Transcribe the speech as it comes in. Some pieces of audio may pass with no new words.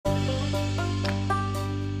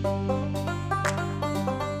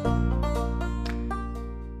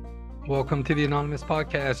welcome to the Anonymous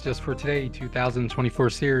Podcast just for today,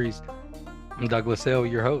 2024 series. I'm Douglas L.,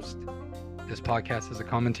 your host. This podcast is a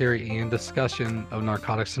commentary and discussion of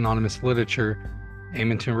Narcotics Anonymous literature,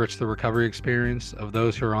 aiming to enrich the recovery experience of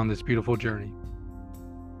those who are on this beautiful journey.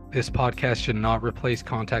 This podcast should not replace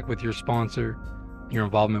contact with your sponsor, your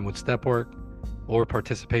involvement with step work, or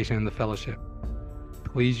participation in the fellowship.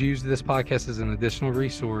 Please use this podcast as an additional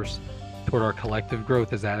resource toward our collective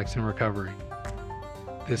growth as addicts in recovery.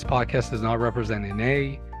 This podcast does not represent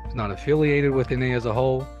NA, is not affiliated with NA as a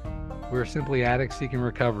whole. We're simply addicts seeking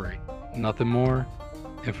recovery, nothing more,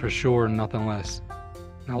 and for sure, nothing less.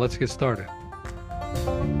 Now let's get started.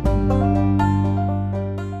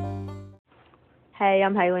 Hey,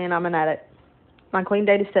 I'm Haley and I'm an addict. My clean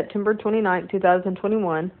date is September 29,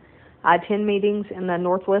 2021. I attend meetings in the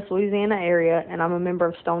Northwest Louisiana area and I'm a member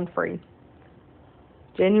of Stone Free.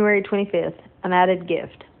 January 25th, an added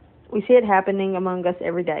gift. We see it happening among us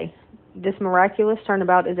every day. This miraculous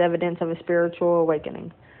turnabout is evidence of a spiritual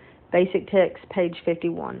awakening. Basic text, page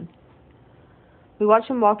 51. We watch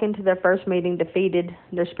them walk into their first meeting defeated,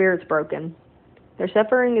 their spirits broken. Their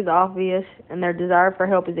suffering is obvious, and their desire for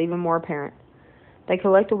help is even more apparent. They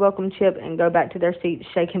collect a welcome chip and go back to their seats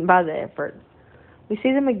shaken by the effort. We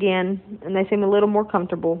see them again, and they seem a little more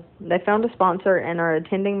comfortable. They found a sponsor and are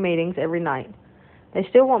attending meetings every night. They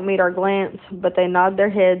still won't meet our glance, but they nod their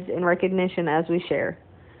heads in recognition as we share.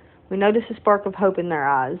 We notice a spark of hope in their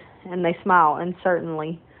eyes, and they smile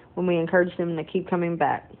uncertainly when we encourage them to keep coming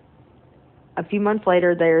back. A few months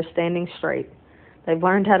later, they are standing straight. They've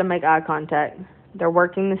learned how to make eye contact. They're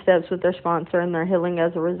working the steps with their sponsor, and they're healing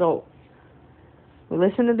as a result. We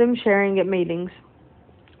listen to them sharing at meetings.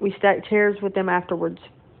 We stack chairs with them afterwards.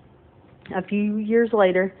 A few years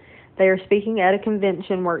later, they are speaking at a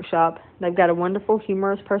convention workshop. They've got a wonderful,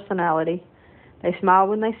 humorous personality. They smile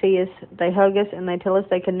when they see us, they hug us, and they tell us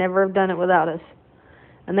they could never have done it without us.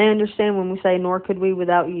 And they understand when we say, nor could we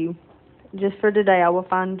without you. Just for today, I will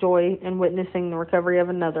find joy in witnessing the recovery of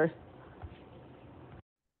another.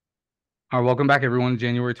 All right, welcome back, everyone, to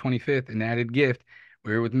January 25th, an added gift.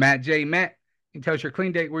 We're here with Matt J. Matt, you can tell us your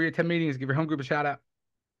clean date, where you attend meetings, give your home group a shout out.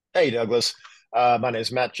 Hey, Douglas. My name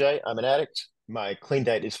is Matt J. I'm an addict. My clean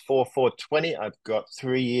date is 4/4/20. I've got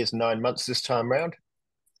 3 years, 9 months this time round.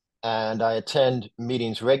 And I attend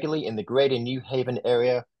meetings regularly in the greater New Haven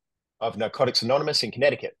area of Narcotics Anonymous in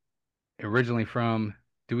Connecticut. Originally from,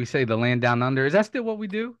 do we say the land down under? Is that still what we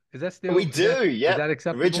do? Is that still? We do, yeah. Is that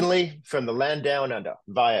acceptable? Originally from the land down under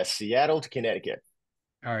via Seattle to Connecticut.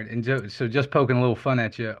 All right. And so just poking a little fun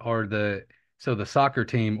at you, or the soccer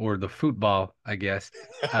team or the football, I guess,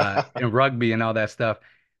 and rugby and all that stuff.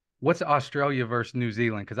 What's Australia versus New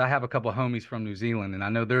Zealand? Because I have a couple of homies from New Zealand, and I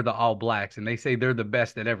know they're the All Blacks, and they say they're the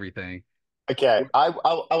best at everything. Okay,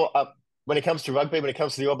 when it comes to rugby, when it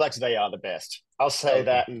comes to the All Blacks, they are the best. I'll say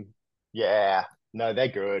that. And yeah, no, they're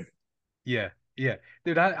good. Yeah,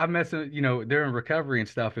 dude. I met some, they're in recovery and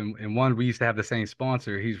stuff, and one we used to have the same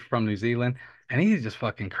sponsor. He's from New Zealand, and he's just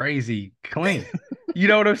fucking crazy clean. You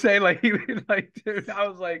know what I'm saying? Like, dude, I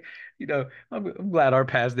was like, I'm glad our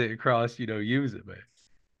paths didn't cross. Use it, man.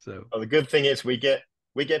 So well, the good thing is we get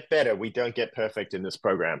better. We don't get perfect in this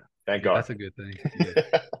program. Thank God. That's a good thing.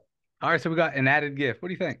 Yeah. All right, so we got an added gift. What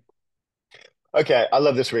do you think? Okay, I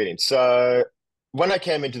love this reading. So when I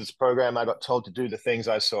came into this program, I got told to do the things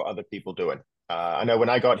I saw other people doing. I know when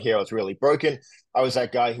I got here, I was really broken. I was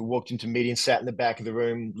that guy who walked into meetings, sat in the back of the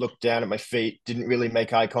room, looked down at my feet, didn't really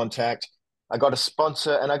make eye contact. I got a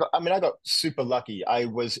sponsor, and I got super lucky. I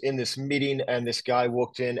was in this meeting, and this guy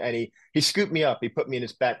walked in, and he scooped me up. He put me in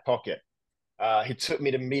his back pocket. He took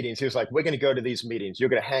me to meetings. He was like, "We're going to go to these meetings. You're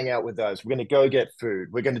going to hang out with us. We're going to go get food.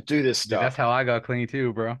 We're going to do this stuff." Dude, that's how I got clean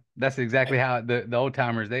too, bro. That's exactly how the old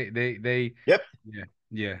timers they Yep.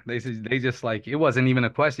 Yeah. They just like, it wasn't even a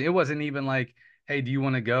question. It wasn't even like, hey, do you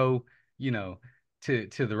want to go, to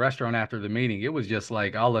the restaurant after the meeting? It was just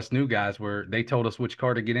like all us new guys they told us which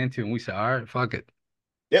car to get into, and we said, all right, fuck it.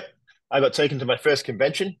 Yep. I got taken to my first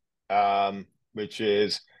convention, which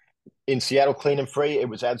is in Seattle, Clean and Free. It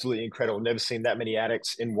was absolutely incredible. Never seen that many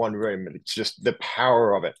addicts in one room. It's just the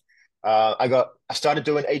power of it. I started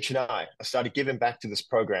doing H&I. I started giving back to this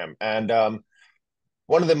program. And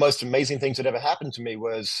one of the most amazing things that ever happened to me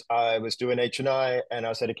was I was doing H&I and I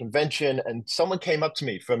was at a convention, and someone came up to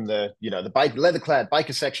me from the bike, leather-clad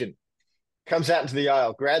biker section, comes out into the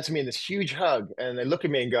aisle, grabs me in this huge hug, and they look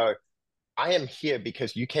at me and go, "I am here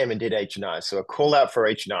because you came and did H&I. So a call out for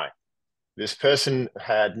H&I. This person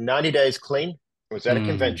had 90 days clean, was at a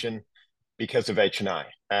convention because of H&I.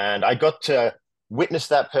 And I got to witness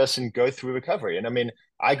that person go through recovery. And I mean,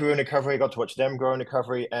 I grew in recovery, I got to watch them grow in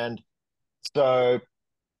recovery. And so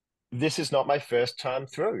this is not my first time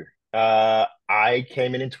through. I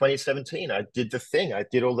came in 2017. I did the thing. I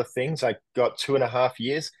did all the things. I got 2.5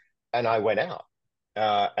 years, and I went out.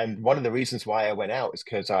 And one of the reasons why I went out is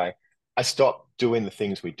because I stopped doing the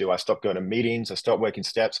things we do. I stopped going to meetings. I stopped working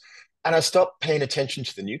steps, and I stopped paying attention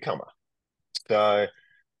to the newcomer. So,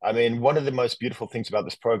 I mean, one of the most beautiful things about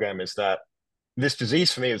this program is that this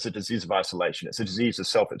disease for me is a disease of isolation. It's a disease of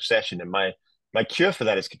self-obsession, and my cure for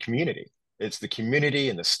that is the community. It's the community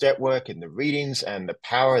and the step work and the readings and the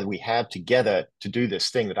power that we have together to do this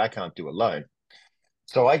thing that I can't do alone.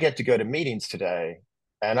 So I get to go to meetings today,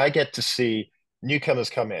 and I get to see newcomers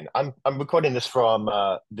come in. I'm recording this from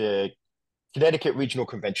the Connecticut Regional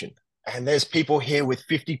Convention, and there's people here with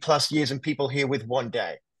 50 plus years and people here with one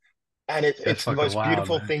day, and That's it's the fucking most wild,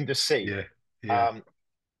 beautiful man. thing to see. Yeah. Yeah. Um,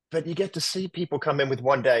 but you get to see people come in with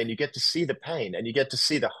one day, and you get to see the pain, and you get to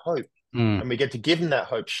see the hope, Mm. and we get to give them that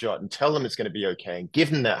hope shot and tell them it's going to be okay, and give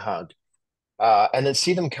them that hug, and then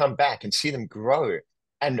see them come back and see them grow.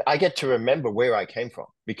 And I get to remember where I came from,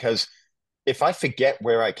 because if I forget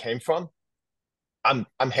where I came from, I'm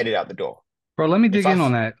headed out the door. Bro, let me If dig I, in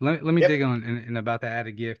on that. Let me yep, dig on and about the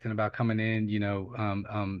added gift and about coming in,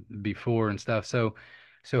 before and stuff. So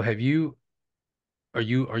are you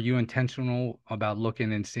intentional about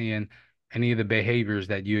looking and seeing any of the behaviors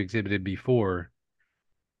that you exhibited before,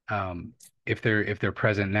 um, if they're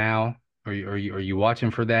present now? Are you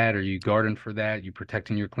watching for that? Are you guarding for that? You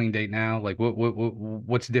protecting your clean date now? Like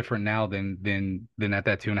what's different now than at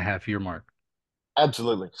that 2.5 year mark?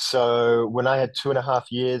 absolutely. So when I had 2.5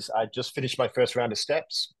 years, I just finished my first round of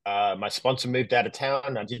steps. My sponsor moved out of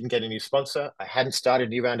town. I didn't get a new sponsor. I hadn't started a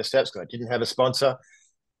new round of steps because I didn't have a sponsor.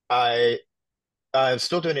 I I was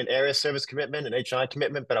still doing an area service commitment, an HI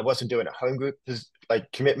commitment, but I wasn't doing a home group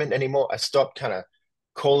like commitment anymore. I stopped kind of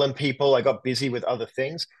calling people. I got busy with other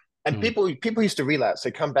things. And Mm, people used to relapse.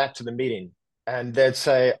 They come back to the meeting and they'd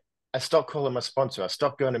say, I stopped calling my sponsor. I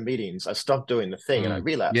stopped going to meetings. I stopped doing the thing and I mm. Yeah,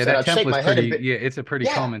 relapsed. And that I'd shake template's my head and pretty, be, yeah, it's a pretty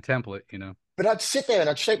yeah. common template, you know. But I'd sit there and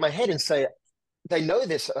I'd shake my head and say, they know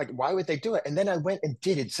this. Like, why would they do it? And then I went and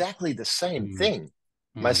did exactly the same Mm, thing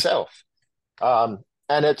mm. myself.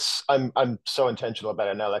 And I'm so intentional about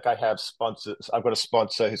it now. Like I have sponsors. I've got a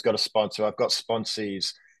sponsor who's got a sponsor. I've got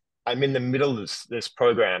sponsees. I'm in the middle of this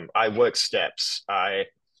program. I work steps. I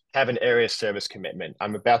have an area service commitment.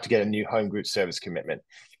 I'm about to get a new home group service commitment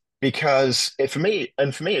because for me,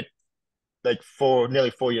 like for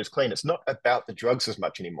nearly 4 years clean, it's not about the drugs as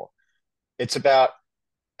much anymore. It's about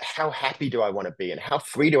how happy do I want to be and how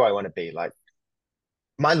free do I want to be? Like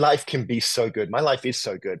my life can be so good. My life is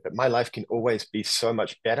so good, but my life can always be so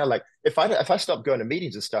much better. Like if I stop going to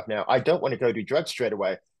meetings and stuff now, I don't want to go do drugs straight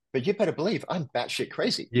away. But you better believe I'm batshit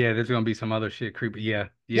crazy. Yeah, there's gonna be some other shit creepy. Yeah,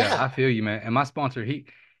 yeah, Yeah. I feel you, man. And my sponsor,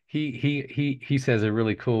 he says it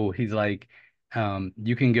really cool. He's like,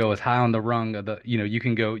 you can go as high on the rung of you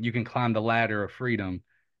can climb the ladder of freedom.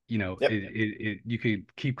 Yep. You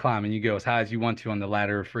could keep climbing. You go as high as you want to on the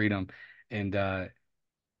ladder of freedom, and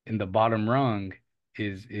in the bottom rung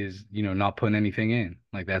is not putting anything in.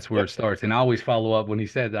 Like that's where it Yep. starts. And I always follow up when he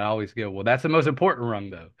said that. I always go, well, that's the most important rung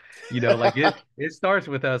though. Like it starts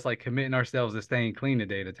with us like committing ourselves to staying clean a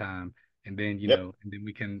day at a time. And then, Yep. and then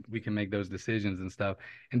we can make those decisions and stuff.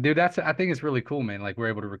 And dude, I think it's really cool, man. Like we're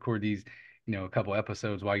able to record these, a couple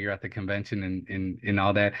episodes while you're at the convention and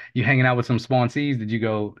all that. You hanging out with some sponsees? Did you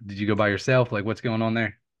go by yourself? Like what's going on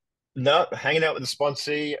there? No, hanging out with the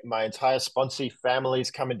sponsee. My entire sponsee family's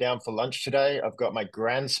coming down for lunch today. I've got my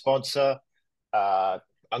grand sponsor, uh,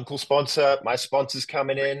 uncle sponsor, my sponsors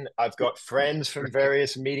coming in. I've got friends from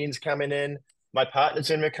various meetings coming in. My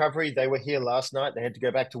partner's in recovery. They were here last night. They had to go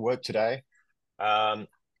back to work today. Um,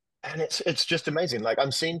 and it's just amazing. Like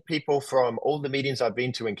I'm seeing people from all the meetings I've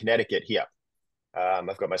been to in Connecticut here.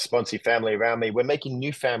 I've got my sponsee family around me. We're making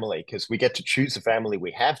new family because we get to choose the family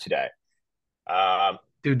we have today. Um,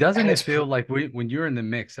 Dude, and doesn't it it's feel like when you're in the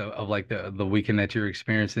mix of like the weekend that you're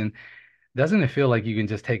experiencing, doesn't it feel like you can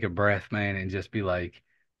just take a breath, man, and just be like,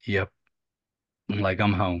 yep, like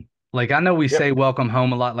I'm home. Like I know we yep, say welcome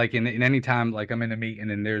home a lot, like in any time like I'm in a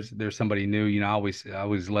meeting and there's somebody new, I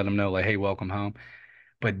always let them know like, hey, welcome home.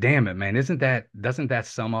 But damn it, man, doesn't that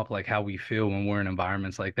sum up like how we feel when we're in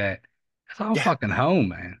environments like that? It's all yeah. fucking home,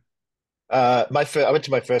 man. I went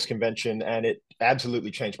to my first convention and it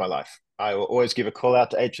absolutely changed my life. I will always give a call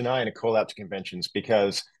out to HNI and a call out to conventions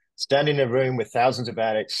because standing in a room with thousands of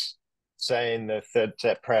addicts saying the third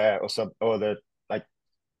set prayer or the like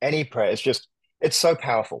any prayer, it's so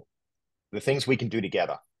powerful. The things we can do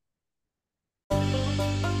together.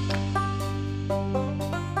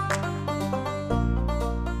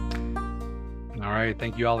 All right. right.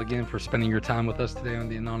 Thank you all again for spending your time with us today on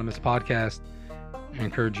the Anonymous Podcast. I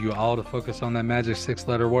encourage you all to focus on that magic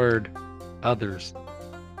 6-letter word, others,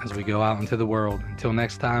 as we go out into the world. Until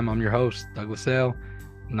next time, I'm your host, Douglas L.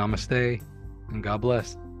 Namaste, and God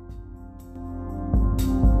bless.